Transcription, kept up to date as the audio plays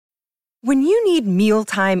When you need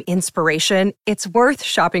mealtime inspiration, it's worth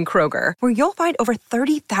shopping Kroger, where you'll find over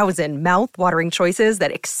 30,000 mouth-watering choices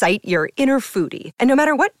that excite your inner foodie. And no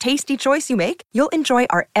matter what tasty choice you make, you'll enjoy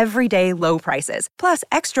our everyday low prices, plus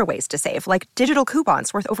extra ways to save, like digital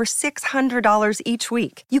coupons worth over $600 each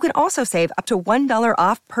week. You can also save up to $1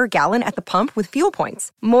 off per gallon at the pump with fuel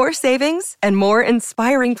points. More savings and more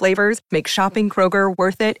inspiring flavors make shopping Kroger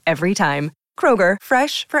worth it every time. Kroger,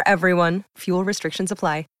 fresh for everyone. Fuel restrictions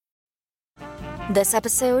apply. This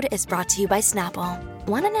episode is brought to you by Snapple.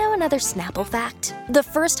 Want to know another Snapple fact? The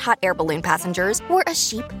first hot air balloon passengers were a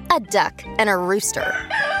sheep, a duck, and a rooster.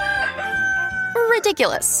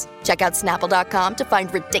 Ridiculous. Check out Snapple.com to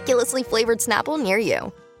find ridiculously flavored Snapple near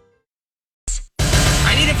you.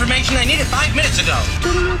 I need information. I need it 5 minutes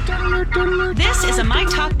ago. This is a My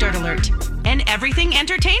Talk Dirt Alert, an everything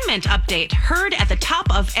entertainment update heard at the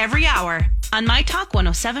top of every hour on My Talk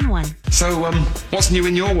 107.1. So, what's new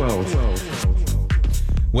in your world?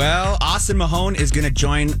 Well, Austin Mahone is going to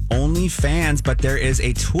join OnlyFans, but there is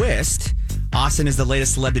a twist. Austin is the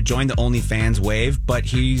latest celeb to join the OnlyFans wave, but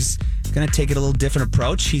he's going to take it a little different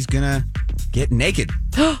approach. He's going to get naked.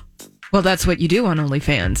 Well, that's what you do on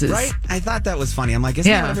OnlyFans. Right? I thought that was funny. I'm like, isn't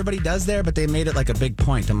that what everybody does there? But they made it like a big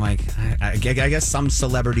point. I'm like, I guess some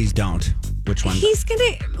celebrities don't. Which one? He's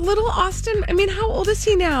little Austin. I mean, how old is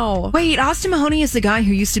he now? Wait, Austin Mahoney is the guy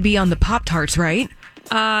who used to be on the Pop-Tarts, right?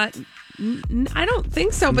 I don't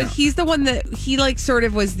think so, but he's the one that he sort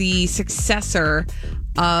of was the successor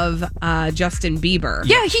of Justin Bieber.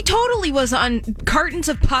 Yeah, he totally was on cartons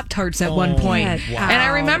of Pop-Tarts at one point. Wow. And I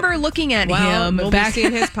remember looking at him we'll back be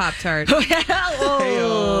seeing his Pop-Tart.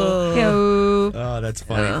 Oh, that's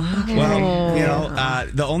funny. Well,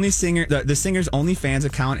 the singer's OnlyFans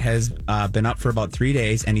account has been up for about 3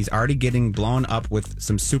 days, and he's already getting blown up with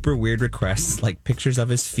some super weird requests, like pictures of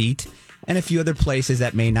his feet and a few other places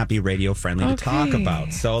that may not be radio friendly to talk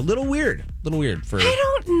about. So a little weird for. I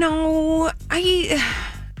don't know.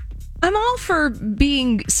 I'm all for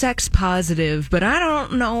being sex positive, but I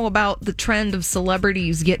don't know about the trend of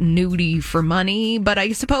celebrities getting nudie for money. But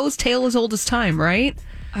I suppose tale as old as time, right?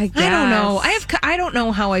 I guess. I don't know. I don't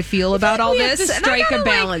know how I feel about all this. Have to strike a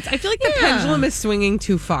balance. I feel like the pendulum is swinging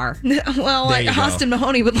too far. Well, Austin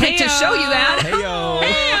Mahoney would like to show you that.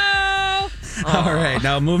 Hey-o. All right,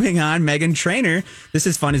 now moving on. Meghan Trainor, this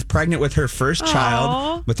is fun, is pregnant with her first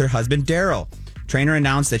child with her husband Daryl. Trainor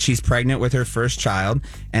announced that she's pregnant with her first child,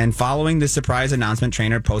 and following the surprise announcement,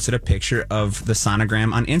 Trainor posted a picture of the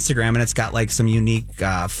sonogram on Instagram, and it's got like some unique,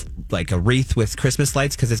 like a wreath with Christmas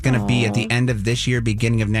lights, because it's going to be at the end of this year,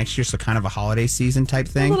 beginning of next year, so kind of a holiday season type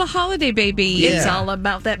thing. A little holiday baby. Yeah. It's all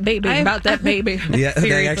about that baby, Yeah,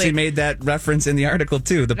 they actually made that reference in the article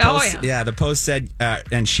too. The post, the post said,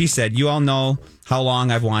 and she said, "You all know how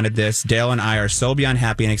long I've wanted this. Dale and I are so beyond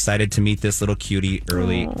happy and excited to meet this little cutie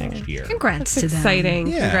early next year." Congrats to them. Exciting.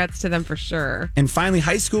 Yeah. Congrats to them for sure. And finally,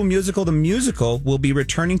 High School Musical, the musical, will be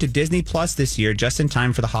returning to Disney Plus this year, just in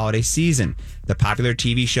time for the holiday season. The popular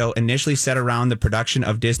TV show, initially set around the production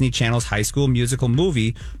of Disney Channel's High School Musical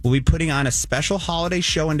movie, will be putting on a special holiday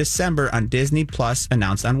show in December on Disney Plus,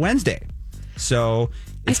 announced on Wednesday. So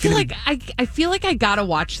I feel like I gotta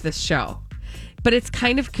watch this show, but it's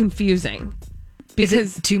kind of confusing. Because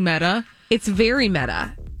is it too meta? It's very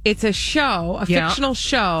meta. It's a show, a fictional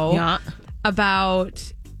show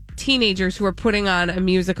about teenagers who are putting on a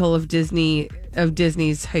musical of Disney's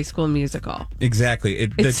High School Musical. Exactly.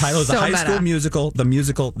 The title is the High School Musical,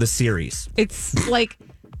 the series. It's like,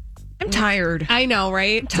 I'm tired. I know,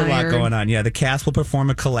 right? There's a lot going on. Yeah, the cast will perform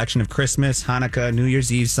a collection of Christmas, Hanukkah, New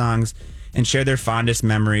Year's Eve songs and share their fondest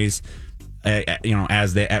memories.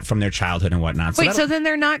 As from their childhood and whatnot. So then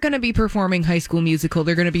they're not going to be performing High School Musical.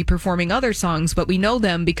 They're going to be performing other songs, but we know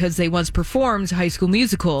them because they once performed High School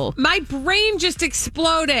Musical. My brain just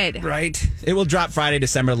exploded. Right. It will drop Friday,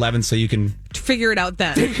 December 11th, so you can figure it out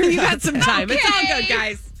then. You got some time. Okay. It's all good,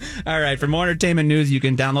 guys. All right. For more entertainment news, you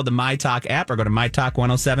can download the MyTalk app or go to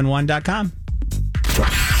mytalk1071.com.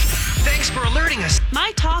 Thanks for alerting us.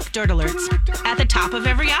 My Talk Dirt Alerts at the top of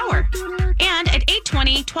every hour and at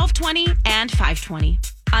 8:20, 12:20, and 5:20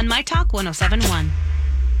 on My Talk 107.1.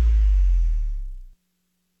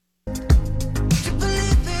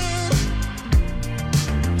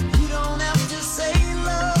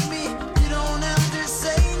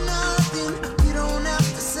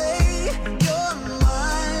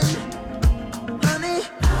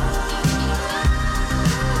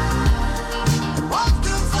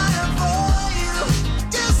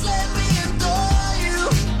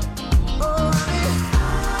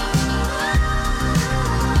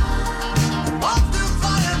 Walk through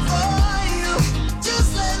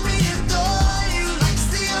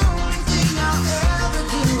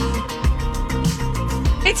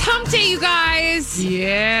It's hump day, you guys.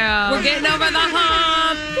 Yeah. We're getting over the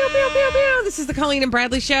hump. Pew, pew, pew, pew. This is the Colleen and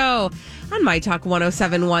Bradley Show on My Talk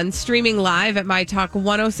 1071, streaming live at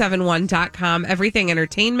MyTalk1071.com. Everything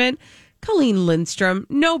Entertainment. Colleen Lindstrom,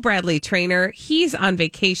 no Bradley Trainer. He's on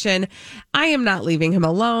vacation. I am not leaving him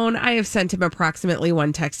alone. I have sent him approximately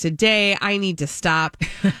one text a day. I need to stop.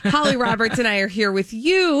 Holly Roberts and I are here with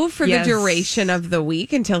you for the duration of the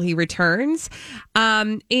week until he returns.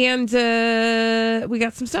 And we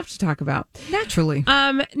got some stuff to talk about. Naturally.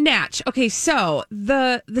 Natch. Okay, so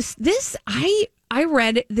I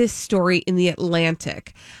read this story in The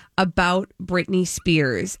Atlantic about Britney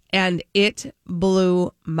Spears, and it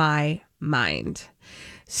blew my mind.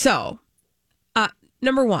 So,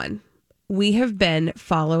 number one, we have been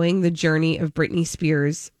following the journey of Britney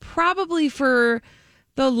Spears probably for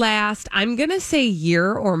the last, I'm going to say,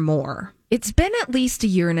 year or more. It's been at least a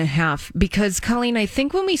year and a half because, Colleen, I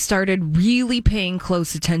think when we started really paying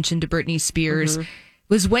close attention to Britney Spears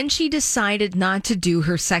was when she decided not to do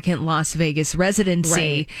her second Las Vegas residency.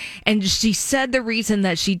 Right. And she said the reason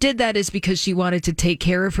that she did that is because she wanted to take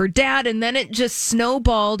care of her dad. And then it just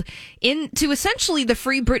snowballed into essentially the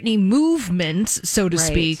Free Britney movement, so to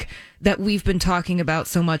speak, that we've been talking about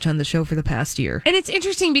so much on the show for the past year. And it's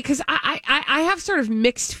interesting because I have sort of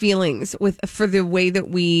mixed feelings for the way that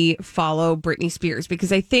we follow Britney Spears,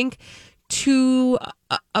 because I think to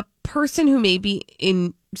a person who may be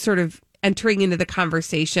in sort of entering into the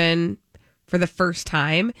conversation for the first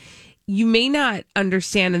time, you may not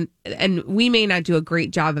understand, and we may not do a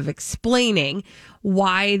great job of explaining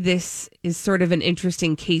why this is sort of an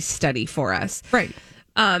interesting case study for us. Right.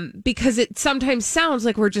 Because it sometimes sounds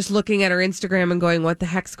like we're just looking at her Instagram and going, what the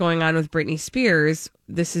heck's going on with Britney Spears?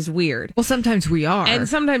 This is weird. Well, sometimes we are. And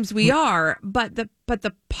sometimes we are, but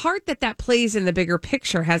the part that plays in the bigger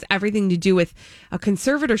picture has everything to do with a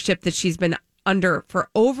conservatorship that she's been under for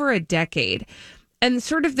over a decade, and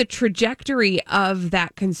sort of the trajectory of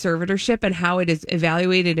that conservatorship and how it is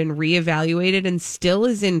evaluated and reevaluated and still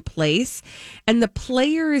is in place. And the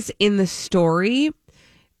players in the story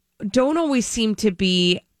don't always seem to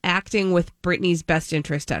be acting with Britney's best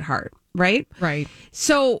interest at heart, right? Right.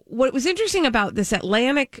 So what was interesting about this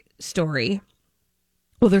Atlantic story,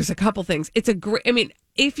 well, there's a couple things. It's a great, I mean,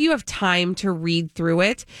 if you have time to read through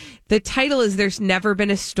it, the title is There's Never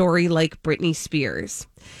Been a Story Like Britney Spears.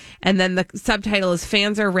 And then the subtitle is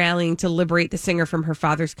Fans Are Rallying to Liberate the Singer from Her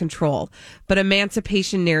Father's Control. But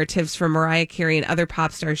emancipation narratives from Mariah Carey and other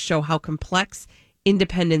pop stars show how complex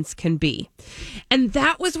independence can be. And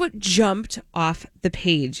that was what jumped off the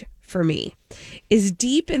page for me, is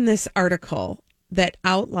deep in this article that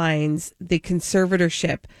outlines the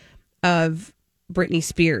conservatorship of Britney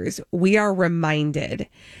Spears, we are reminded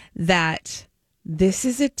that this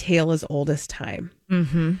is a tale as old as time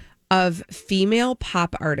of female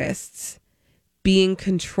pop artists being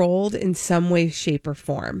controlled in some way, shape, or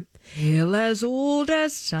form. Tale as old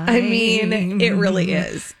as time. I mean, it really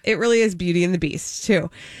is. It really is Beauty and the Beast, too.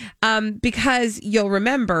 Because you'll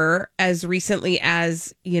remember as recently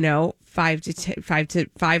as, 5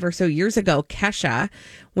 or so years ago, Kesha,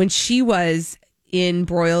 when she was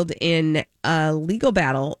embroiled in a legal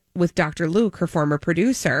battle with Dr. Luke, her former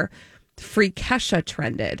producer, Free Kesha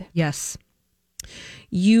trended. Yes.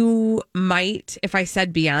 You might, if I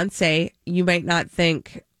said Beyonce, you might not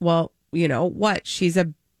think, well, what? She's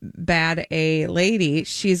a bad A lady.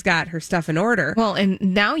 She's got her stuff in order. Well, and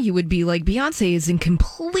now you would be like, Beyonce is in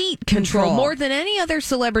complete control. More than any other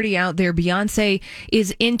celebrity out there, Beyonce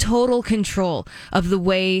is in total control of the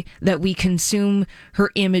way that we consume her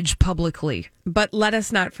image publicly. But let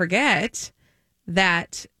us not forget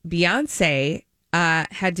that Beyonce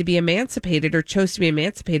had to be emancipated, or chose to be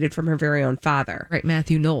emancipated from her very own father. Right,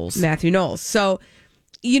 Matthew Knowles. So,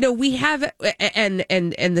 we have, and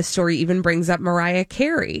the story even brings up Mariah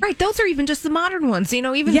Carey. Right, those are even just the modern ones.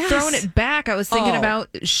 Throwing it back, I was thinking about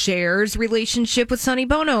Cher's relationship with Sonny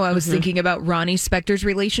Bono. I was thinking about Ronnie Spector's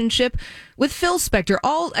relationship with Phil Spector.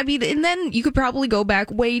 And then you could probably go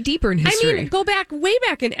back way deeper in history. Go back way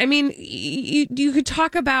back. And you could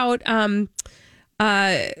talk about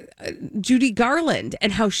Judy Garland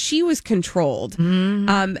and how she was controlled.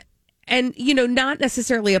 And, not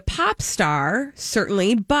necessarily a pop star,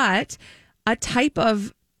 certainly, but a type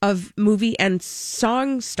of movie and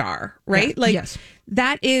song star, right? Yes.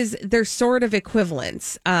 That is their sort of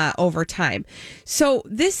equivalence over time. So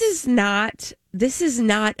this is not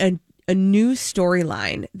a new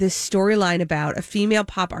storyline. This storyline about a female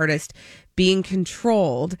pop artist being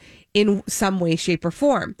controlled in some way, shape, or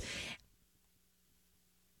form.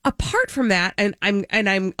 Apart from that,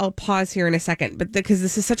 I'll pause here in a second, but because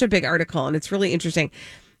this is such a big article and it's really interesting.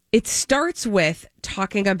 It starts with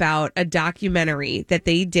talking about a documentary that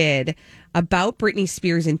they did about Britney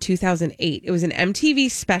Spears in 2008. It was an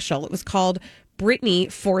MTV special. It was called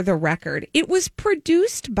Britney for the Record. It was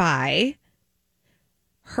produced by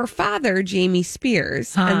her father, Jamie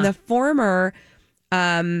Spears, and the former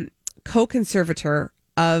co-conservator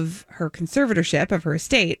of her conservatorship, of her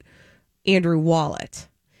estate, Andrew Wallet.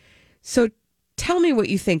 So tell me what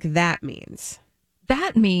you think that means.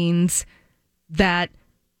 That means that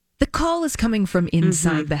the call is coming from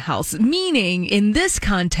inside the house, meaning in this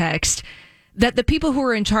context that the people who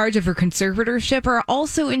are in charge of her conservatorship are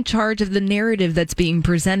also in charge of the narrative that's being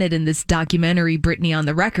presented in this documentary, Britney on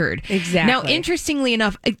the Record. Exactly. Now, interestingly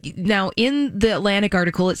enough, now in the Atlantic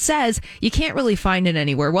article, it says you can't really find it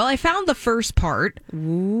anywhere. Well, I found the first part.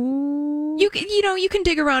 Ooh. You can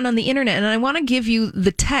dig around on the internet, and I want to give you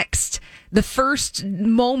the text, the first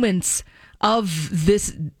moments of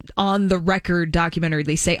this On the Record documentary.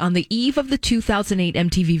 They say, on the eve of the 2008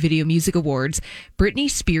 MTV Video Music Awards, Britney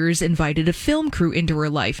Spears invited a film crew into her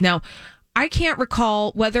life. Now, I can't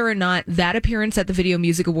recall whether or not that appearance at the Video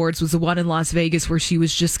Music Awards was the one in Las Vegas where she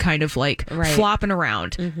was just kind of like flopping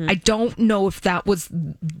around. I don't know if that was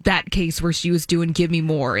that case where she was doing Give Me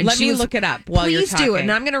More. And Let me look it up while you're talking. Please do it.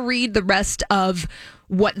 And I'm going to read the rest of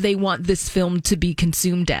what they want this film to be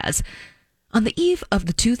consumed as. On the eve of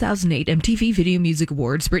the 2008 MTV Video Music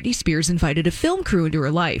Awards, Britney Spears invited a film crew into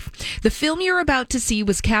her life. The film you're about to see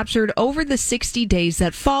was captured over the 60 days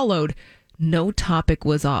that followed. No topic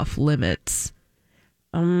was off limits.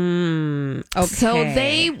 Okay. So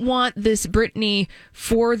they want this Britney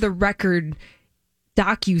for the Record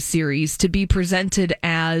docuseries to be presented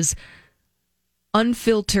as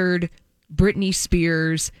unfiltered Britney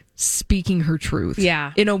Spears speaking her truth.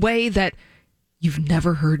 Yeah. In a way that you've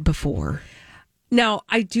never heard before. Now,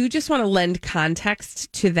 I do just want to lend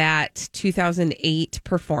context to that 2008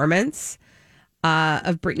 performance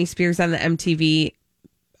of Britney Spears on the MTV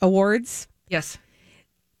Awards. Yes.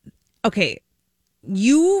 Okay.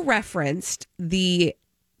 You referenced the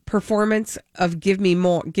performance of Give Me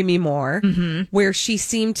More, where she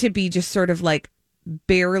seemed to be just sort of like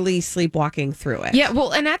barely sleepwalking through it. Yeah,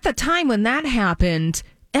 well, and at the time when that happened,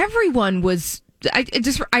 everyone was...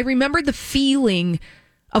 I remember the feeling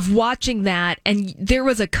of watching that, and there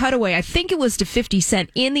was a cutaway, I think it was to 50 Cent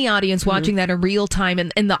in the audience watching that in real time,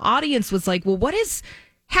 and the audience was like, well, what is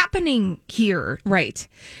happening here? Right.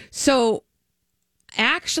 So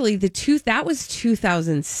actually that was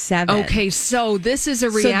 2007. Okay, so this is a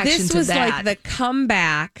reaction to that. So this was like the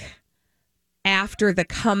comeback after the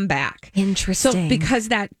comeback. Interesting. So because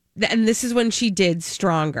and this is when she did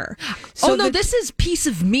Stronger. So this is Piece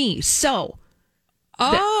of Me. So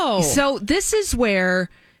this is where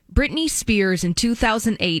Britney Spears in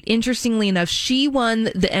 2008, interestingly enough, she won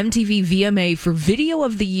the MTV VMA for Video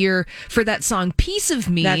of the Year for that song Piece of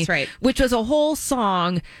Me. That's right. Which was a whole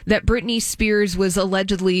song that Britney Spears was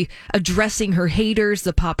allegedly addressing her haters,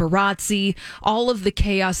 the paparazzi, all of the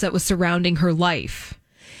chaos that was surrounding her life.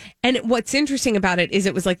 And what's interesting about it is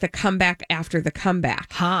it was like the comeback after the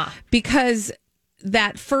comeback. Because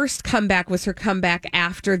that first comeback was her comeback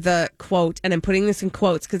after the quote, and I'm putting this in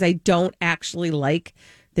quotes because I don't actually like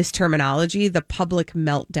this terminology, the public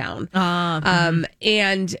meltdown.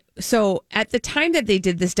 And so at the time that they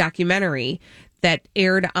did this documentary that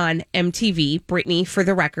aired on MTV, Britney for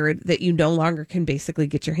the Record, that you no longer can basically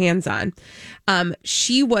get your hands on,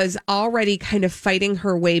 she was already kind of fighting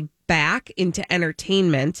her way back into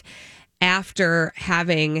entertainment after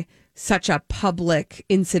having such a public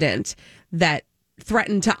incident that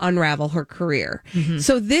threatened to unravel her career.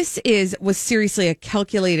 So this was seriously a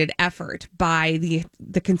calculated effort by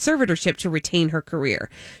the conservatorship to retain her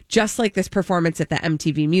career. Just like this performance at the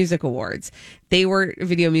MTV Music Awards.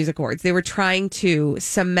 Video Music Awards. They were trying to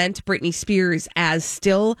cement Britney Spears as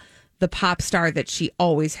still the pop star that she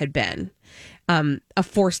always had been. A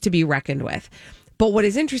force to be reckoned with. But what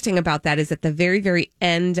is interesting about that is at the very, very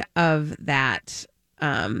end of that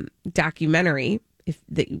documentary,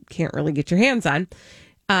 that you can't really get your hands on,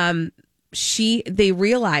 they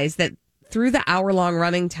realized that through the hour-long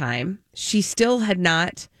running time, she still had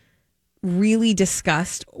not really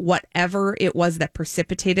discussed whatever it was that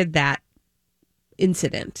precipitated that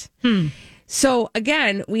incident. So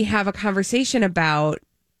again, we have a conversation about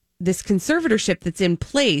this conservatorship that's in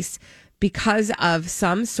place because of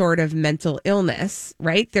some sort of mental illness,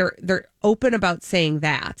 right? They're open about saying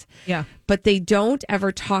that. Yeah. But they don't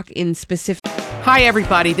ever talk in specific. Hi,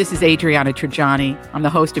 everybody. This is Adriana Trajani. I'm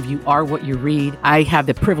the host of You Are What You Read. I have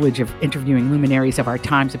the privilege of interviewing luminaries of our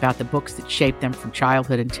times about the books that shaped them from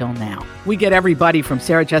childhood until now. We get everybody from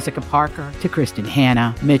Sarah Jessica Parker to Kristen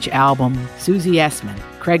Hanna, Mitch Albom, Susie Essman,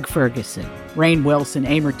 Craig Ferguson, Rainn Wilson,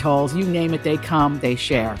 Amor Tolls, you name it, they come, they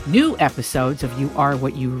share. New episodes of You Are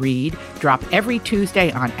What You Read drop every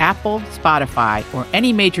Tuesday on Apple, Spotify, or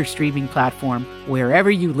any major streaming platform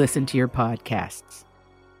wherever you listen to your podcasts.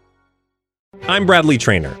 I'm Bradley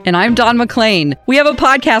Trainer. And I'm Don McClain. We have a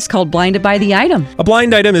podcast called Blinded by the Item. A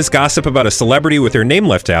blind item is gossip about a celebrity with their name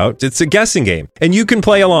left out. It's a guessing game, and you can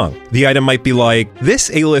play along. The item might be like,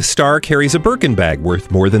 this A-list star carries a Birkin bag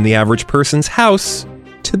worth more than the average person's house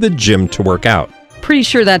to the gym to work out. Pretty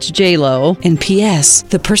sure that's J-Lo. And P.S.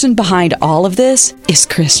 the person behind all of this is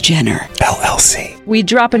Kris Jenner, LLC. We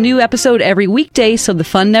drop a new episode every weekday so the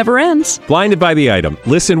fun never ends. Blinded by the Item.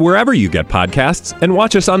 Listen wherever you get podcasts and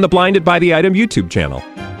watch us on the Blinded by the Item YouTube channel.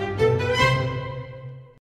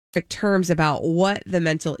 Terms about what the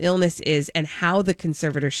mental illness is and how the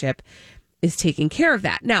conservatorship is taking care of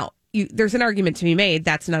that. Now, there's an argument to be made.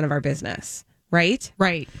 That's none of our business, right?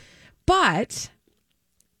 Right. But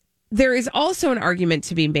there is also an argument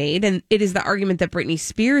to be made, and it is the argument that Britney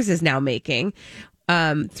Spears is now making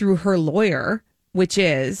through her lawyer, which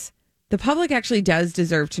is the public actually does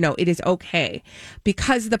deserve to know it is okay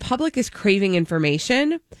because the public is craving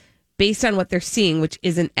information based on what they're seeing, which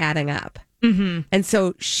isn't adding up. Mm-hmm. And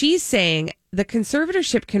so she's saying the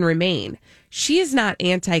conservatorship can remain. She is not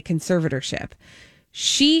anti-conservatorship.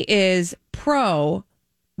 She is pro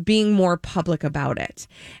being more public about it.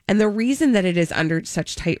 And the reason that it is under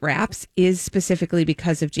such tight wraps is specifically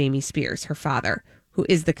because of Jamie Spears, her father, who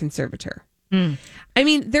is the conservator. Mm. I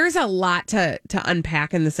mean, there's a lot to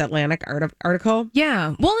unpack in this Atlantic article.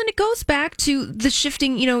 Yeah. Well, and it goes back to the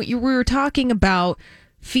shifting, we were talking about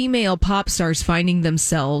female pop stars finding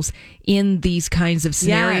themselves in these kinds of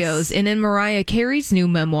scenarios. Yes. And in Mariah Carey's new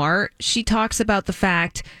memoir, she talks about the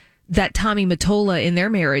fact that Tommy Mottola in their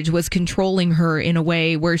marriage was controlling her in a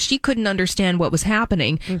way where she couldn't understand what was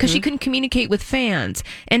happening because she couldn't communicate with fans.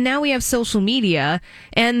 And now we have social media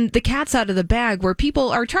and the cat's out of the bag where people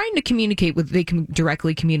are trying to communicate with, they can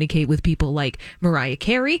directly communicate with people like Mariah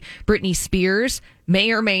Carey. Britney Spears may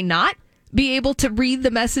or may not be able to read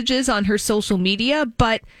the messages on her social media,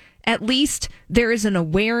 but at least there is an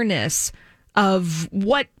awareness of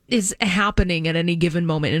what is happening at any given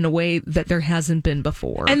moment in a way that there hasn't been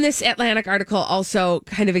before. And this Atlantic article also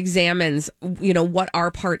kind of examines, what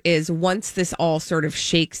our part is once this all sort of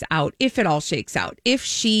shakes out, if it all shakes out, if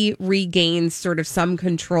she regains sort of some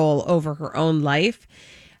control over her own life,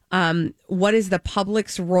 what is the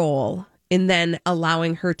public's role in then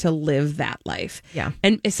allowing her to live that life? Yeah.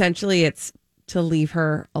 And essentially it's to leave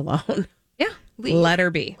her alone. Yeah. Let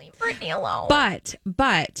her be. Leave Britney alone.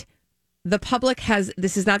 But the public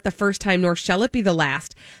this is not the first time, nor shall it be the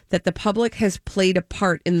last, that the public has played a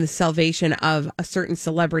part in the salvation of a certain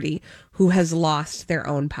celebrity who has lost their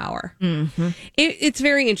own power. Mm-hmm. It's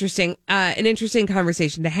very interesting, an interesting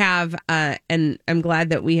conversation to have, and I'm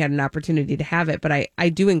glad that we had an opportunity to have it, but I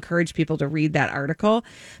do encourage people to read that article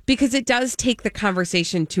because it does take the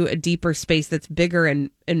conversation to a deeper space that's bigger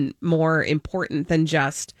and more important than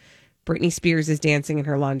just Britney Spears is dancing in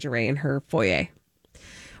her lingerie in her foyer.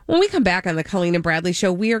 When we come back on the Colleen and Bradley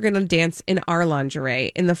show, we are going to dance in our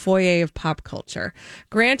lingerie in the foyer of pop culture.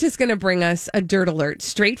 Grant is going to bring us a dirt alert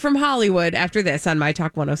straight from Hollywood after this on My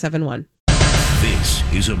Talk 107.1.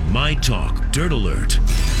 This is a My Talk Dirt Alert.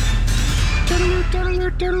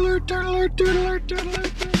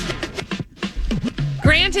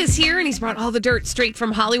 Grant is here and he's brought all the dirt straight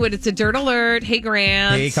from Hollywood. It's a dirt alert. Hey,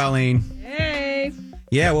 Grant. Hey, Colleen. Hey.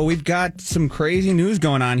 Yeah, well, we've got some crazy news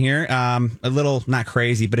going on here. A little, not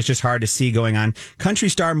crazy, but it's just hard to see going on. Country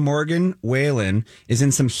star Morgan Wallen is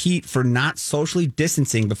in some heat for not socially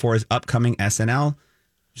distancing before his upcoming SNL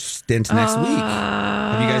stint next week.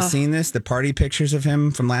 Have you guys seen this? The party pictures of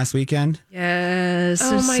him from last weekend? Yes.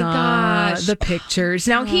 Oh my gosh. The pictures.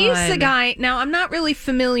 Now, he's the guy. Now, I'm not really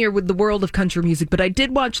familiar with the world of country music, but I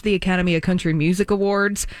did watch the Academy of Country Music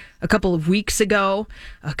Awards a couple of weeks ago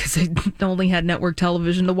because I only had network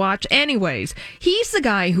television to watch. Anyways, he's the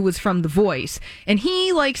guy who was from The Voice, and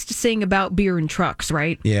he likes to sing about beer and trucks,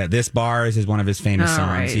 right? Yeah, This Bars is one of his famous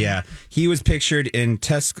songs. Right. Yeah, he was pictured in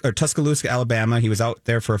Tuscaloosa, Alabama. He was out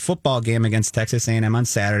there for a football game against Texas A&M on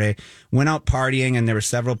Saturday. Went out partying, and there were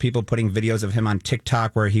several people putting videos of him on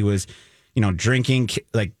TikTok where he was, drinking,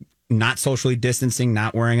 like not socially distancing,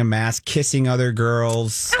 not wearing a mask, kissing other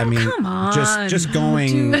girls. Oh, come on. just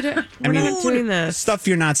going. Dude, we're not doing this. Stuff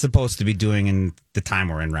you're not supposed to be doing in the time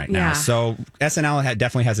we're in right now. Yeah. So SNL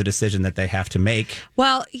definitely has a decision that they have to make.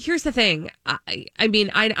 Well, here's the thing. I mean,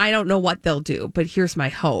 I don't know what they'll do, but here's my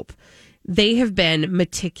hope. They have been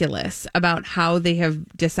meticulous about how they have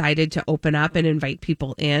decided to open up and invite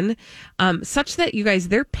people in, such that you guys,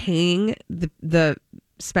 they're paying the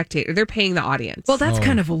spectator. They're paying the audience. Well, that's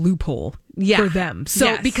kind of a loophole for them.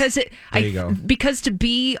 So because because to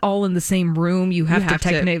be all in the same room, you have to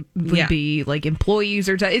technically be like employees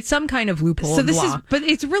or it's some kind of loophole. So but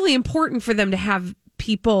it's really important for them to have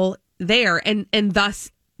people there, and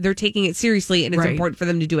thus they're taking it seriously, and it's important for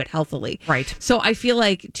them to do it healthily. Right. So I feel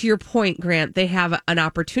like, to your point, Grant, they have an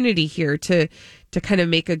opportunity here to kind of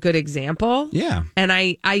make a good example. Yeah. And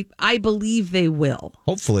I believe they will.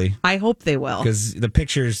 Hopefully. I hope they will. Because the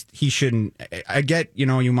pictures, he shouldn't. I get, you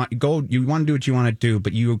want to do what you want to do,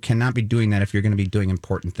 but you cannot be doing that if you're going to be doing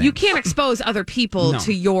important things. You can't expose other people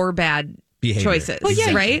to your bad behavior. Choices. Well,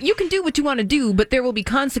 yeah, right? You can do what you want to do, but there will be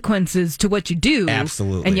consequences to what you do.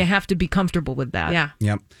 Absolutely. And you have to be comfortable with that. Yeah.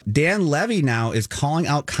 Yep. Dan Levy now is calling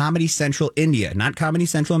out Comedy Central India, not Comedy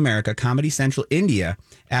Central America, Comedy Central India,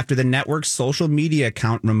 after the network's social media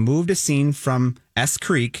account removed a scene from S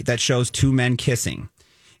Creek that shows two men kissing.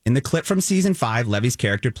 In the clip from season 5, Levy's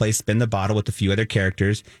character plays Spin the Bottle with a few other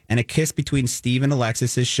characters, and a kiss between Steve and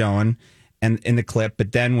Alexis is shown and in the clip.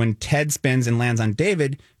 But then when Ted spins and lands on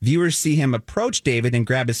David, viewers see him approach David and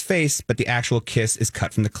grab his face, but the actual kiss is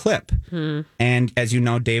cut from the clip. And as you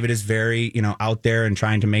know, David is very, out there and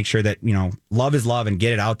trying to make sure that, love is love and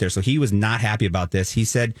get it out there. So he was not happy about this. He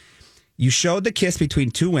said, "You showed the kiss between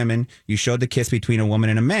two women. You showed the kiss between a woman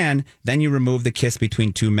and a man. Then you removed the kiss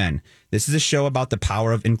between two men. This is a show about the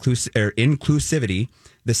power of inclusivity.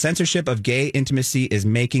 The censorship of gay intimacy is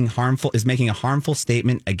making a harmful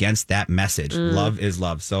statement against that message. Love is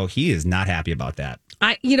love." So he is not happy about that.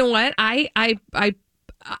 You know what? I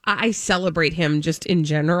celebrate him just in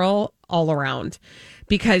general all around,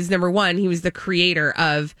 because number one, he was the creator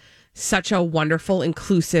of such a wonderful,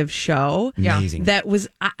 inclusive show. Amazing. That was,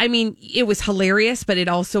 it was hilarious, but it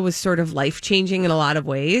also was sort of life-changing in a lot of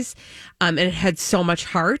ways. And it had so much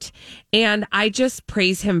heart. And I just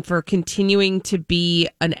praise him for continuing to be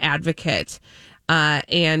an advocate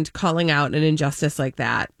and calling out an injustice like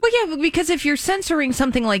that. Well, yeah, because if you're censoring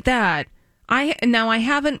something like that, I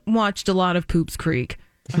haven't watched a lot of Poops Creek.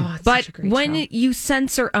 Oh, it's but such a great when show. you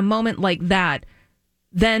censor a moment like that,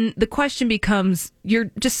 then the question becomes,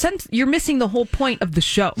 you're missing the whole point of the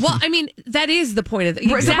show. Well, that is the point of the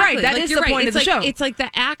Right, that is the point of the show. It's like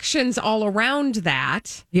the actions all around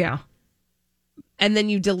that. Yeah. And then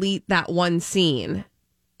you delete that one scene.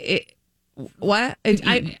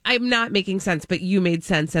 I'm not making sense, but you made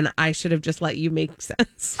sense, and I should have just let you make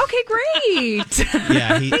sense. Okay, great.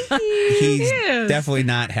 Yeah, he's definitely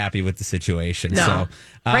not happy with the situation. No. So,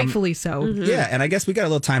 rightfully so. Yeah, and I guess we got a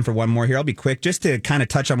little time for one more here. I'll be quick, just to kind of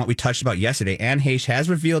touch on what we touched about yesterday. Anne Heche has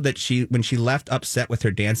revealed that when she left upset with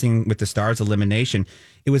her Dancing with the Stars elimination,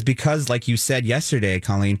 it was because, like you said yesterday,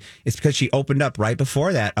 Colleen, it's because she opened up right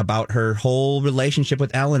before that about her whole relationship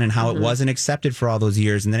with Ellen and how it wasn't accepted for all those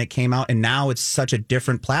years. And then it came out, and now it's such a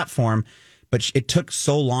different platform. But it took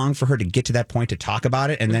so long for her to get to that point to talk about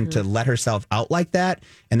it, and then to let herself out like that,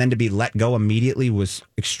 and then to be let go immediately was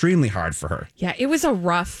extremely hard for her. Yeah, it was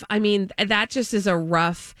that just is a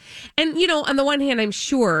rough. And, on the one hand, I'm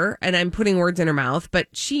sure, and I'm putting words in her mouth, but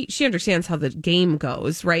she understands how the game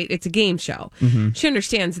goes, right? It's a game show. She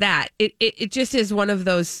understands that. It just is one of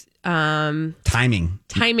those timing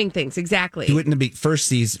things. Exactly. He wouldn't be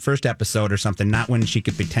first episode or something, not when she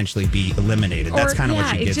could potentially be eliminated. That's kind of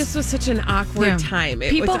what she gets. It just was such an awkward time.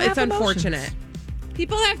 It's unfortunate.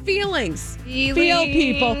 People have feelings. Feel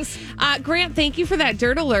people. Grant, thank you for that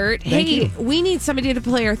dirt alert. We need somebody to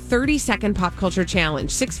play our 30-second pop culture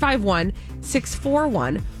challenge.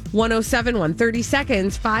 651-641-1071. 30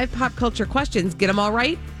 seconds, 5 pop culture questions. Get them all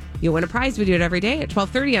right. You'll win a prize. We do it every day at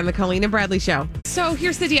 12:30 on the Colleen and Bradley Show. So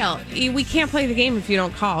here's the deal. We can't play the game if you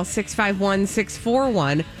don't call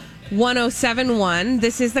 651-641-1071.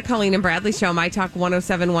 This is the Colleen and Bradley Show, My Talk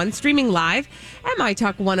 1071, streaming live at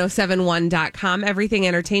MyTalk1071.com. Everything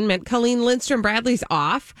Entertainment. Colleen Lindstrom Bradley's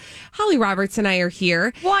off. Holly Roberts and I are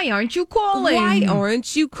here. Why aren't you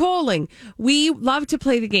calling? We love to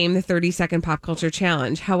play the game, the 30-second pop culture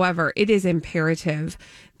challenge. However, it is imperative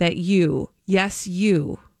that you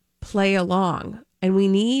play along, and we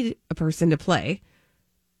need a person to play.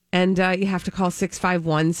 And you have to call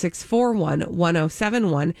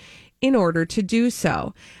 651-641-1071 in order to do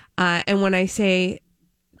so. And when I say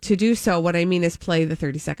to do so, what I mean is play the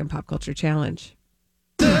 30-second pop culture challenge.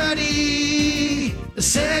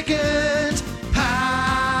 30-second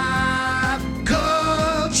pop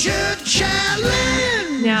culture challenge.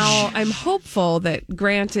 Now, I'm hopeful that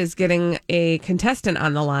Grant is getting a contestant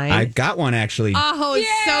on the line. I got one, actually. Oh, it's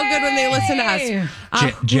so good when they listen to us.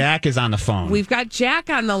 Jack is on the phone. We've got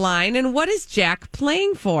Jack on the line. And what is Jack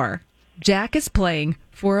playing for? Jack is playing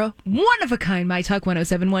for a one-of-a-kind My Talk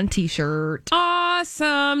 1071 t-shirt. Aw,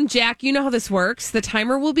 Awesome. Jack, you know how this works. The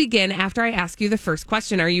timer will begin after I ask you the first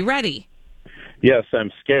question. Are you ready? Yes,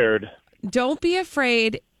 I'm scared. Don't be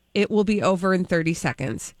afraid. It will be over in 30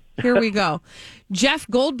 seconds. Here we go. Jeff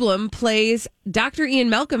Goldblum plays Dr.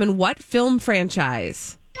 Ian Malcolm in what film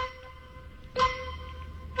franchise?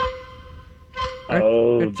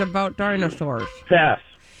 It's about dinosaurs. Pass.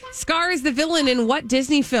 Scar is the villain in what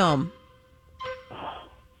Disney film?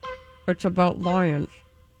 It's about lions.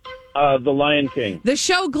 The Lion King. The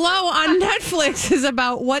show Glow on Netflix is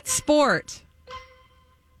about what sport?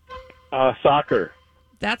 Soccer.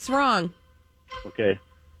 That's wrong. Okay.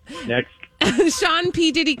 Next. Sean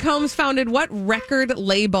P. Diddy Combs founded what record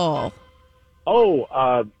label?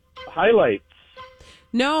 Highlights.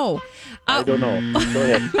 No. I don't know. Go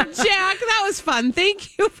ahead. Jack, that was fun.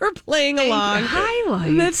 Thank you for playing along.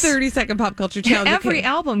 Highlights. The 30-second pop culture challenge. Every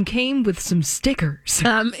album came with some stickers.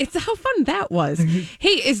 It's how fun that was.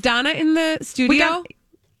 Hey, is Donna in the studio?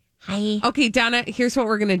 Hi. Okay, Donna, here's what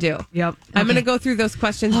we're going to do. Yep. I'm going to go through those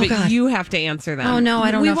questions, but God. you have to answer them. Oh, no,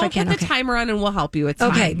 I don't know if I can. We won't put the timer on and we'll help you. It's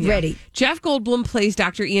Okay, fine. ready. Jeff Goldblum plays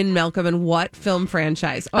Dr. Ian Malcolm in what film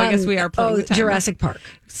franchise? I guess we are playing the timer. Jurassic Park.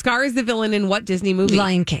 Scar is the villain in what Disney movie?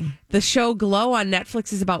 Lion King. The show Glow on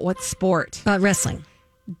Netflix is about what sport? Wrestling.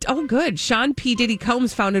 Oh, good. Sean P. Diddy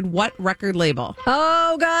Combs founded what record label?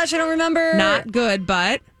 Oh, gosh, I don't remember. Not good,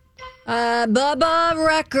 but... Bubba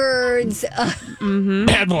Records.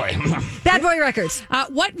 Bad Boy. Bad Boy Records.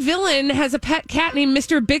 What villain has a pet cat named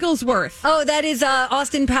Mr. Bigglesworth? Oh, that is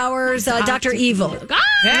Austin Powers, Dr. Evil. Donna,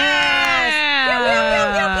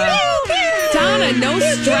 no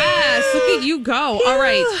stress. Look at you go. All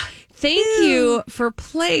right. Thank you for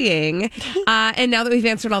playing. And now that we've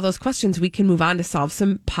answered all those questions, we can move on to solve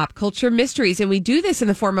some pop culture mysteries. And we do this in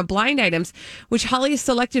the form of blind items, which Holly has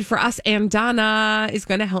selected for us, and Donna is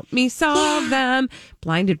going to help me solve them.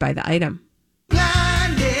 Blinded by the item.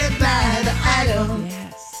 Blinded by the item.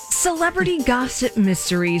 Yes. Celebrity gossip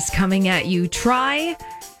mysteries coming at you. Try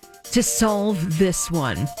to solve this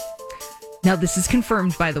one. Now, this is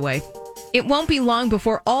confirmed, by the way. It won't be long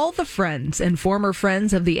before all the friends and former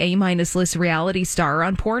friends of the A-list reality star are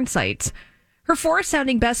on porn sites. Her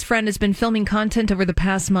forest-sounding best friend has been filming content over the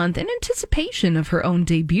past month in anticipation of her own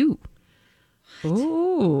debut.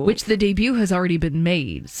 Ooh. Which the debut has already been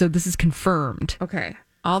made, so this is confirmed. Okay.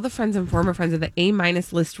 All the friends and former friends of the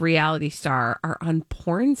A-list reality star are on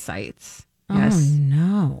porn sites. Yes. Oh,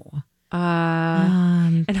 no.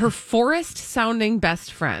 And her forest-sounding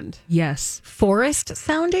best friend. Yes. Forest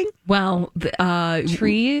sounding? Well,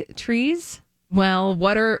 trees? Well,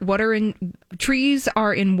 what are in trees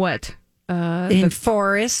are in what? In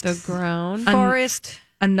forest. The ground. Forest.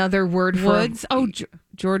 Another word for Woods.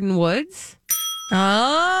 Jordan Woods.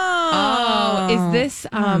 Oh. Is this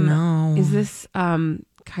no. Is this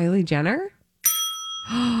Kylie Jenner?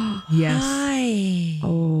 Yes. Hi.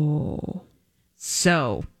 Oh.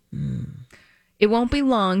 So, it won't be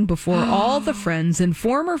long before all the friends and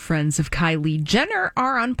former friends of Kylie Jenner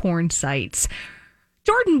are on porn sites.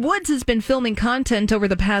 Jordan Woods has been filming content over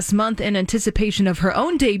the past month in anticipation of her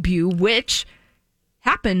own debut, which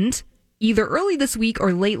happened either early this week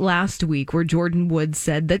or late last week, where Jordan Woods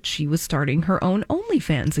said that she was starting her own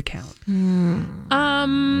OnlyFans account.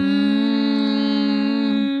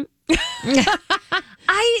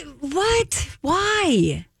 What?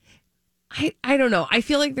 Why? I don't know. I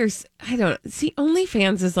feel like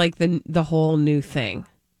OnlyFans is like the whole new thing.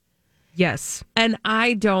 Yes. And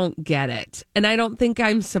I don't get it. And I don't think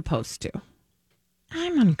I'm supposed to.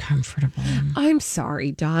 I'm uncomfortable. I'm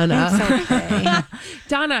sorry, Donna. It's okay.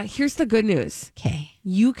 Donna, here's the good news. Okay.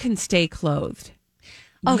 You can stay clothed.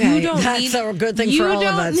 Okay, that's a good thing for all of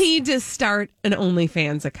us. You don't need to start an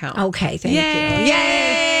OnlyFans account. Okay, thank you.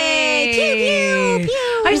 Yay! Pew, pew,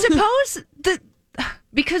 pew. I suppose that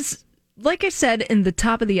because, like I said in the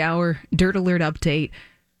top of the hour Dirt Alert update,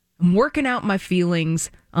 I'm working out my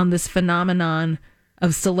feelings on this phenomenon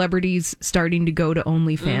of celebrities starting to go to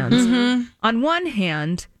OnlyFans. Mm-hmm. On one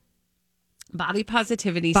hand, body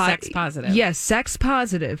positivity, sex positive. Yes, sex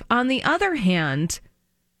positive. On the other hand,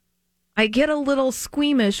 I get a little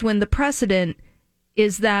squeamish when the precedent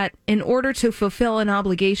is that in order to fulfill an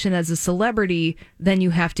obligation as a celebrity, then you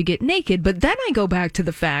have to get naked. But then I go back to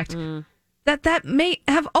the fact that may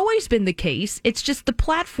have always been the case. It's just the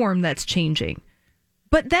platform that's changing.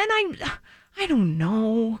 But then I don't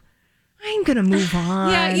know. I'm going to move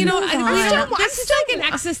on. Yeah, this is like an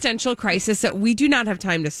existential crisis that we do not have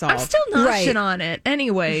time to solve. I'm still noshing on it.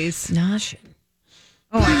 Anyways. Noshing.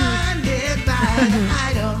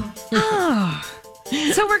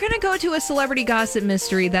 So we're going to go to a celebrity gossip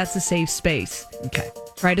mystery. That's a safe space. Okay.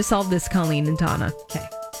 Try to solve this, Colleen and Donna. Okay.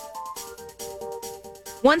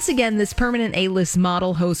 Once again, this permanent A-list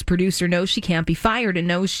model, host, producer knows she can't be fired and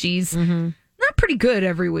knows she's not pretty good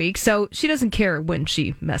every week, so she doesn't care when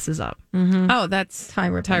she messes up. Oh, that's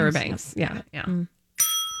Tyra Banks. Yeah.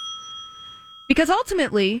 Because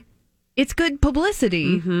ultimately, it's good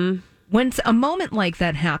publicity when a moment like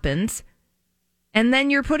that happens, and then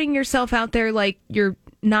you're putting yourself out there like you're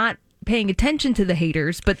not paying attention to the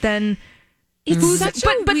haters, but then... Then who's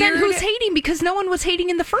hating? Because no one was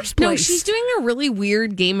hating in the first place. No, she's doing a really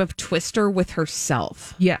weird game of Twister with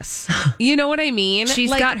herself. Yes. You know what I mean?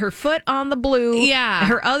 She's got her foot on the blue,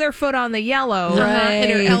 her other foot on the yellow,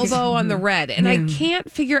 and her elbow on the red. And I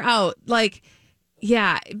can't figure out,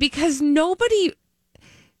 because nobody...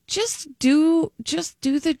 Just do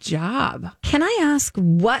the job. Can I ask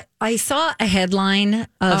what I saw a headline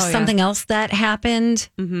of something else that happened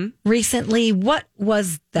recently? What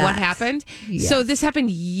was that? What happened? Yes. So this happened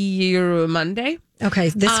Monday. Okay,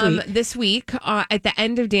 this week. This week, at the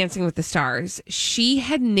end of Dancing with the Stars, she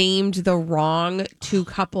had named the wrong two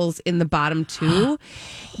couples in the bottom two.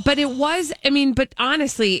 But but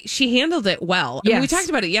honestly, she handled it well. Yes. We talked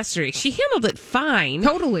about it yesterday. She handled it fine.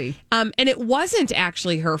 Totally. And it wasn't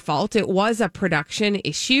actually her fault. It was a production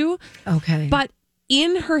issue. Okay. But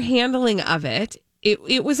in her handling of it,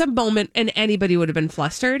 it was a moment and anybody would have been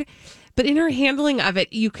flustered. But in her handling of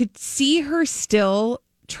it, you could see her still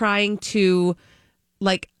trying to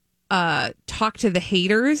talk to the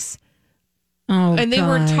haters. And they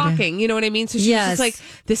weren't talking, you know what I mean? So she's just like,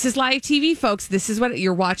 this is live TV, folks. This is what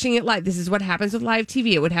you're watching it live. This is what happens with live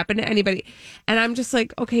TV. It would happen to anybody. And I'm just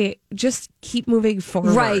like, okay, just keep moving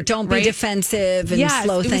forward. Right. Don't be defensive and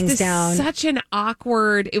slow things down. Such an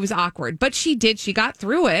it was awkward. But she got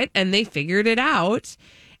through it and they figured it out.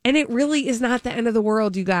 And it really is not the end of the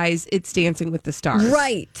world, you guys. It's Dancing with the Stars.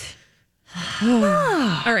 Right.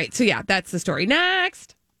 All right. So that's the story.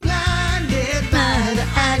 Next.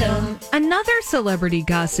 Another celebrity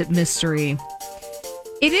gossip mystery.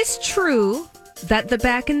 It is true that the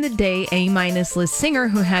back in the day A-list singer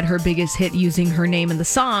who had her biggest hit using her name in the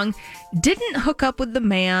song didn't hook up with the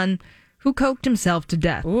man who coked himself to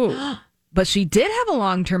death. Ooh. But she did have a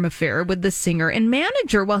long-term affair with the singer and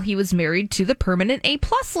manager while he was married to the permanent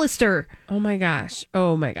A-plus lister. Oh my gosh.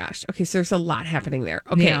 Okay, so there's a lot happening there.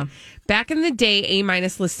 Okay. Yeah. Back in the day,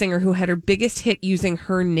 A-list singer who had her biggest hit using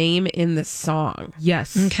her name in the song.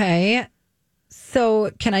 Yes. Okay.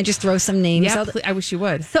 So can I just throw some names out? I wish you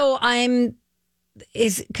would. So could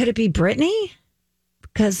it be Britney?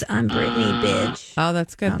 Because I'm Britney, bitch. Oh,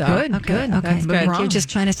 that's good, though. Good. Okay. That's good. You're just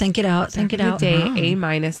trying to think it out. Back in the day,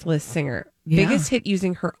 A-list singer. Yeah. Biggest hit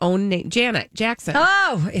using her own name. Janet Jackson.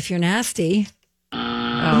 Oh, if you're nasty.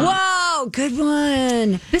 Whoa, good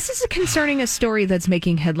one. This is concerning a story that's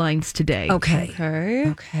making headlines today. Okay.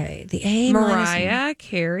 The A-. Mariah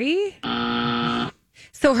Carey.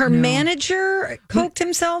 So her manager coked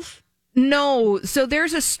himself? No. So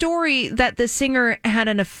there's a story that the singer had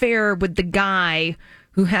an affair with the guy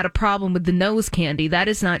who had a problem with the nose candy. That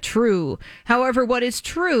is not true. However, what is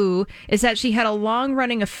true is that she had a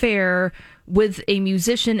long-running affair with a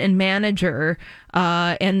musician and manager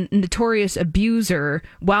and notorious abuser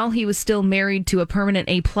while he was still married to a permanent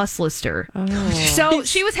A-plus lister. Oh. So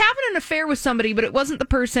she was having an affair with somebody, but it wasn't the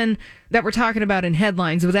person that we're talking about in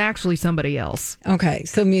headlines. It was actually somebody else. Okay,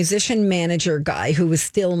 so musician manager guy who was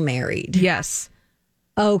still married. Yes.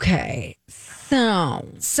 Okay,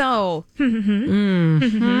 so.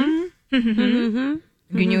 Can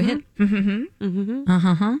you hint? I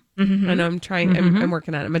know I'm trying. I'm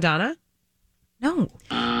working on it. Madonna? No.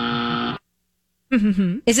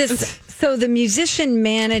 Is it so? The musician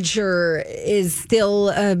manager is still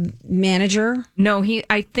a manager? No,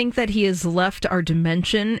 I think that he has left our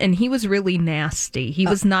dimension, and he was really nasty. He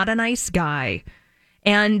was not a nice guy,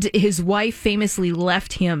 and his wife famously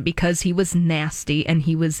left him because he was nasty and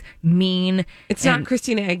he was mean. It's not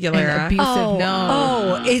Christina Aguilera. And abusive.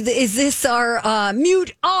 No. Is this our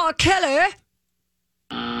mute R. Kelly?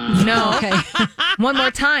 No. Okay. One more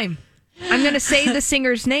time. I'm going to say the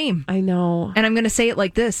singer's name. I know. And I'm going to say it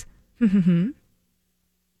like this.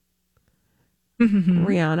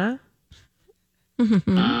 Rihanna?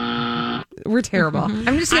 We're terrible.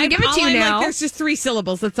 I'm just going to give it to you now. There's just 3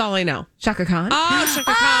 syllables. That's all I know. Shaka Khan. Oh,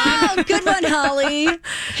 Shaka Khan. Oh, good one, Holly.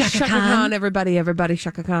 Shaka Khan. Everybody,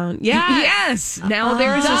 Shaka Khan. Yes. Now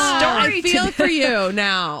there's a story. I feel for you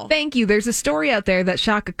now. Thank you. There's a story out there that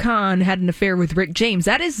Shaka Khan had an affair with Rick James.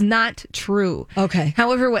 That is not true. Okay.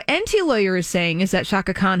 However, what NT Lawyer is saying is that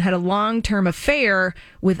Shaka Khan had a long-term affair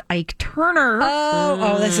with Ike Turner.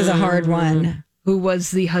 Oh, this is a hard one. Who was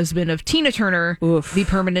the husband of Tina Turner, the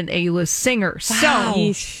permanent A-list singer.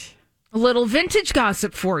 Wow. So A little vintage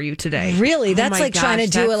gossip for you today. Really? That's my like trying to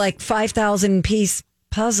gosh, do a like 5,000 piece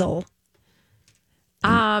puzzle.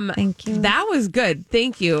 Thank you. That was good.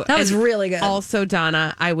 Thank you. That was really good. Also,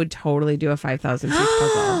 Donna, I would totally do a 5,000 piece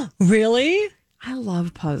puzzle. Really? I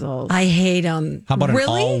love puzzles. I hate them. How about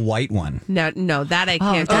Really? an all-white one? No, that I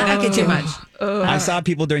can't. That gets too much. I saw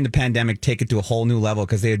people during the pandemic take it to a whole new level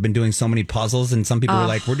because they had been doing so many puzzles, and some people were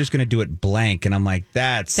like, "We're just going to do it blank," and I'm like,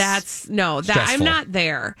 "That's I'm stressful. not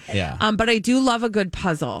there." Yeah. But I do love a good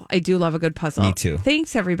puzzle. Me too.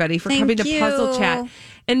 Thanks everybody for Thank coming to you. Puzzle Chat.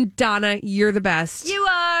 And Donna, you're the best. You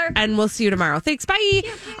are. And we'll see you tomorrow. Thanks. Bye.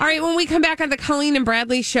 All right. When we come back on the Colleen and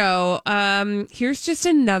Bradley show, here's just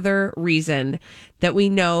another reason that we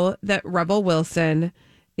know that Rebel Wilson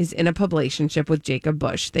is in a publicationship with Jacob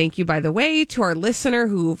Bush. Thank you, by the way, to our listener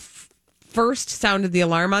who first sounded the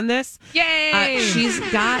alarm on this. Yay! She's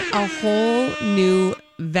got a whole new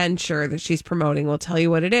venture that she's promoting. We'll tell you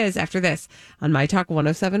what it is after this on My Talk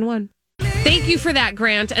 107.1. Thank you for that,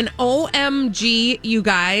 Grant. And OMG, you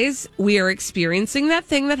guys, we are experiencing that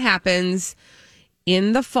thing that happens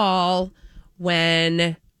in the fall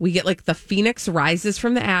when we get like the phoenix rises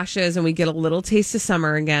from the ashes and we get a little taste of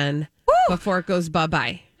summer again before it goes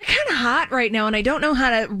bye-bye. It's kind of hot right now, and I don't know how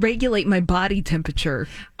to regulate my body temperature.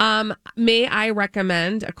 May I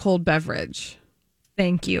recommend a cold beverage?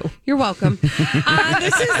 Thank you. You're welcome. This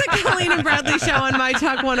is the Colleen and Bradley show on My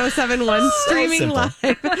Talk 107.1, streaming live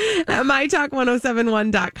at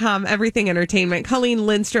MyTalk1071.com. Everything entertainment. Colleen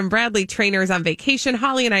Lindstrom, Bradley Trainer is on vacation.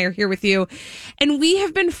 Holly and I are here with you. And we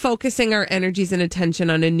have been focusing our energies and attention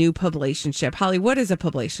on a new publicationship. Holly, what is a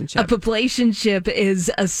publicationship? A publicationship is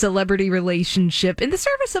a celebrity relationship in the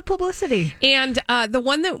service of publicity. And the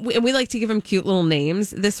one that we like to give them cute little names.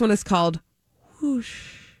 This one is called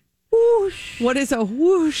Whoosh. Whoosh. What is a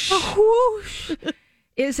whoosh? A whoosh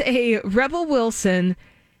is a Rebel Wilson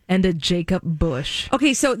and a Jacob Bush.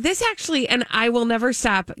 Okay, so this actually, and I will never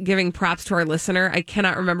stop giving props to our listener. I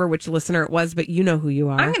cannot remember which listener it was, but you know who you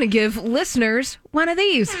are. I'm going to give listeners one of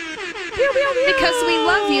these. Because we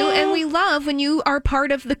love you, and we love when you are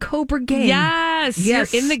part of the Cobra gang. Yes, you're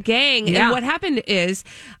in the gang. Yeah. And what happened is,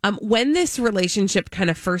 when this relationship kind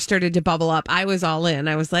of first started to bubble up, I was all in.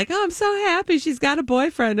 I was like, oh, I'm so happy she's got a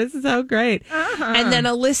boyfriend. This is so great. And then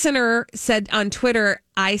a listener said on Twitter,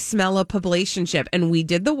 I smell a publicationship. And we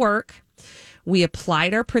did the work. We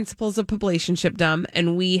applied our principles of publicationshipdom,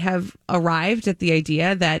 and we have arrived at the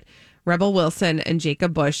idea that Rebel Wilson and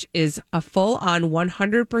Jacob Bush is a full-on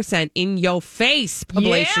 100% in-your-face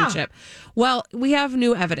publicationship. Yeah. Well, we have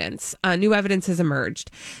new evidence. New evidence has emerged.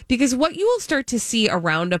 Because what you will start to see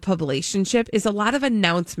around a publicationship is a lot of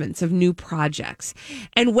announcements of new projects.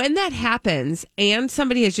 And when that happens, and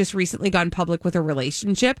somebody has just recently gone public with a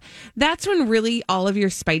relationship, that's when really all of your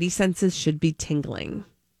spidey senses should be tingling.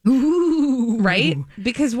 Ooh. Right?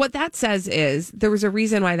 Because what that says is there was a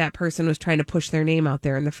reason why that person was trying to push their name out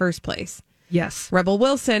there in the first place. Yes. Rebel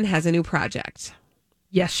Wilson has a new project.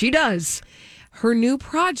 Yes, she does. Her new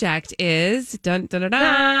project is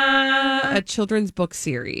a children's book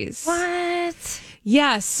series. What?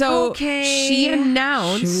 Yeah, so okay. She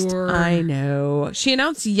announced, Sure. I know, she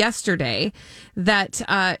announced yesterday that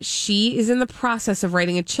she is in the process of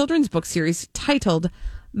writing a children's book series titled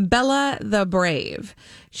Bella the Brave.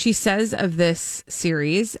 She says of this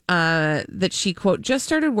series that she, quote, just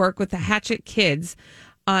started work with the Hatchet Kids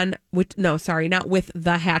not with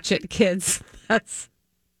the Hatchet Kids.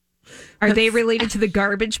 Are they related to the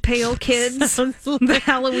Garbage Pail Kids? The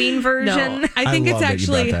Halloween version? No, I think it's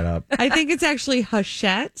actually, you brought that up. I think it's actually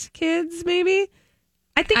Hachette Kids, maybe.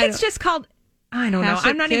 I think it's just called, I don't know.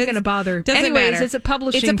 I'm not even going to bother. Doesn't Anyways, matter. it's a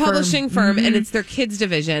publishing firm, and it's their kids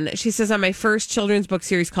division. She says, on my first children's book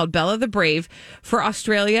series called Bella the Brave for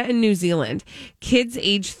Australia and New Zealand, kids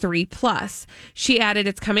age 3+. She added,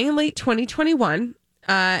 it's coming in late 2021.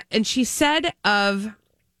 And she said of,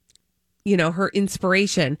 her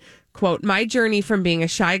inspiration, quote, my journey from being a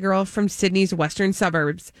shy girl from Sydney's western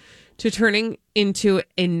suburbs to turning into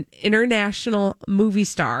an international movie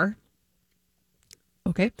star,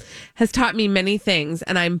 has taught me many things,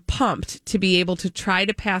 and I'm pumped to be able to try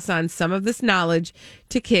to pass on some of this knowledge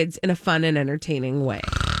to kids in a fun and entertaining way.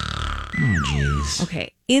 Oh, jeez.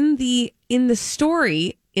 Okay. In the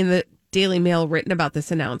story in the Daily Mail written about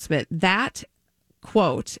this announcement, that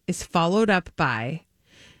quote is followed up by,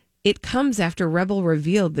 it comes after Rebel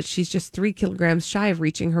revealed that she's just 3 kilograms shy of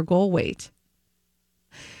reaching her goal weight.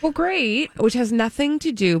 Well, great. Which has nothing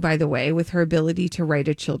to do, by the way, with her ability to write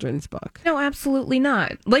a children's book. No, absolutely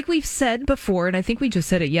not. Like we've said before, and I think we just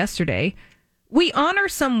said it yesterday, we honor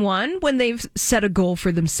someone when they've set a goal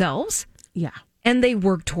for themselves. Yeah. and they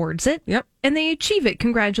work towards it. Yep. And they achieve it.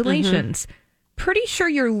 Congratulations. Pretty sure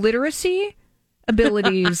your literacy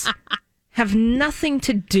abilities have nothing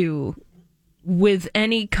to do with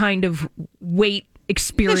any kind of weight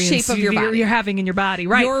experience the shape of your body. you're having in your body,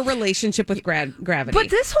 right? Your relationship with gravity. But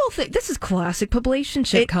this whole thing, this is classic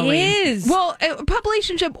publicationship, Colleen. It is. Well,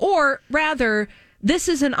 publicationship, or rather, this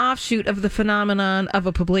is an offshoot of the phenomenon of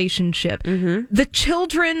a publicationship.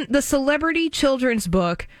 The celebrity children's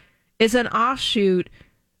book is an offshoot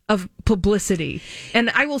of publicity. And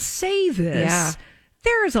I will say this. Yeah.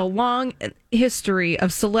 There is a long history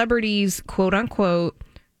of celebrities, quote unquote,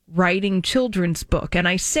 writing children's book. And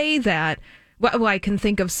I say that, well, I can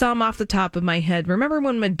think of some off the top of my head. Remember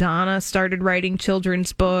when Madonna started writing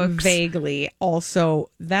children's books? Vaguely. Also,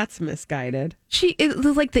 that's misguided. It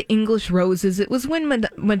was like the English Roses. It was when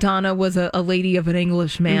Madonna was a lady of an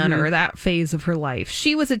English manor, that phase of her life.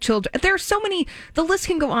 She was a children. There are so many, the list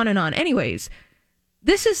can go on and on. Anyways,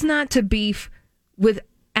 this is not to beef with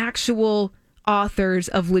actual authors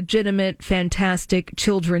of legitimate, fantastic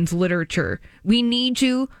children's literature. We need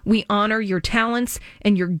you. We honor your talents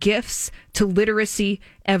and your gifts to literacy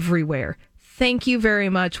everywhere. Thank you very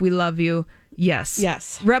much. We love you. Yes.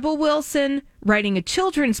 Yes. Rebel Wilson writing a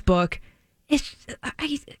children's book.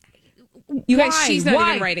 You guys, she's not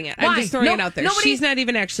even writing it. I'm Why? just throwing No, it out there. nobody- She's not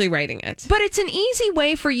even actually writing it. But it's an easy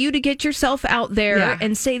way for you to get yourself out there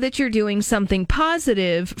and say that you're doing something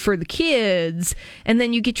positive for the kids, and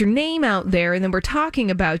then you get your name out there, and then we're talking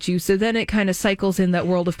about you. So then it kind of cycles in that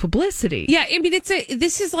world of publicity. Yeah, I mean,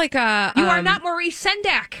 this is like a... You are not Maurice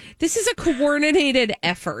Sendak. This is a coordinated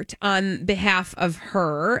effort on behalf of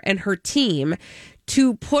her and her team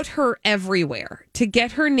to put her everywhere, to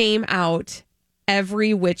get her name out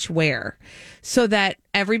every which where, so that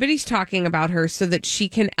everybody's talking about her, so that she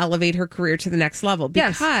can elevate her career to the next level.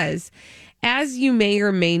 Because, as you may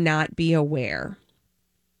or may not be aware,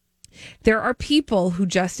 there are people who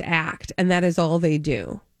just act, and that is all they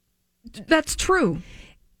do. That's true.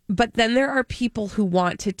 But then there are people who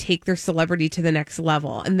want to take their celebrity to the next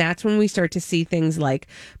level. And that's when we start to see things like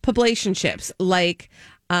publicationships, like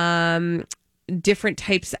different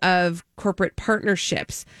types of corporate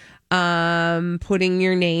partnerships, putting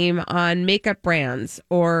your name on makeup brands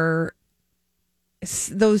or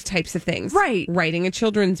those types of things. Right. Writing a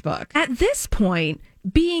children's book. At this point,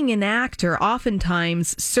 being an actor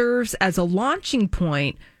oftentimes serves as a launching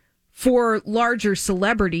point for larger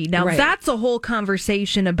celebrity. Now, that's a whole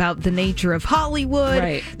conversation about the nature of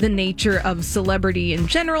Hollywood, the nature of celebrity in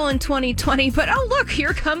general in 2020. But, oh, look,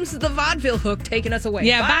 here comes the vaudeville hook taking us away.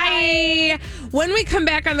 Yeah, bye. When we come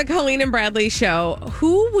back on the Colleen and Bradley show,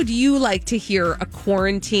 who would you like to hear a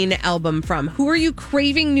quarantine album from? Who are you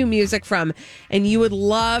craving new music from? And you would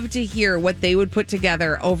love to hear what they would put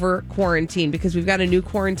together over quarantine, because we've got a new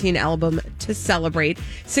quarantine album to celebrate.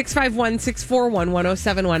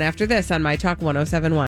 651-641-1071 after this on My Talk 1071.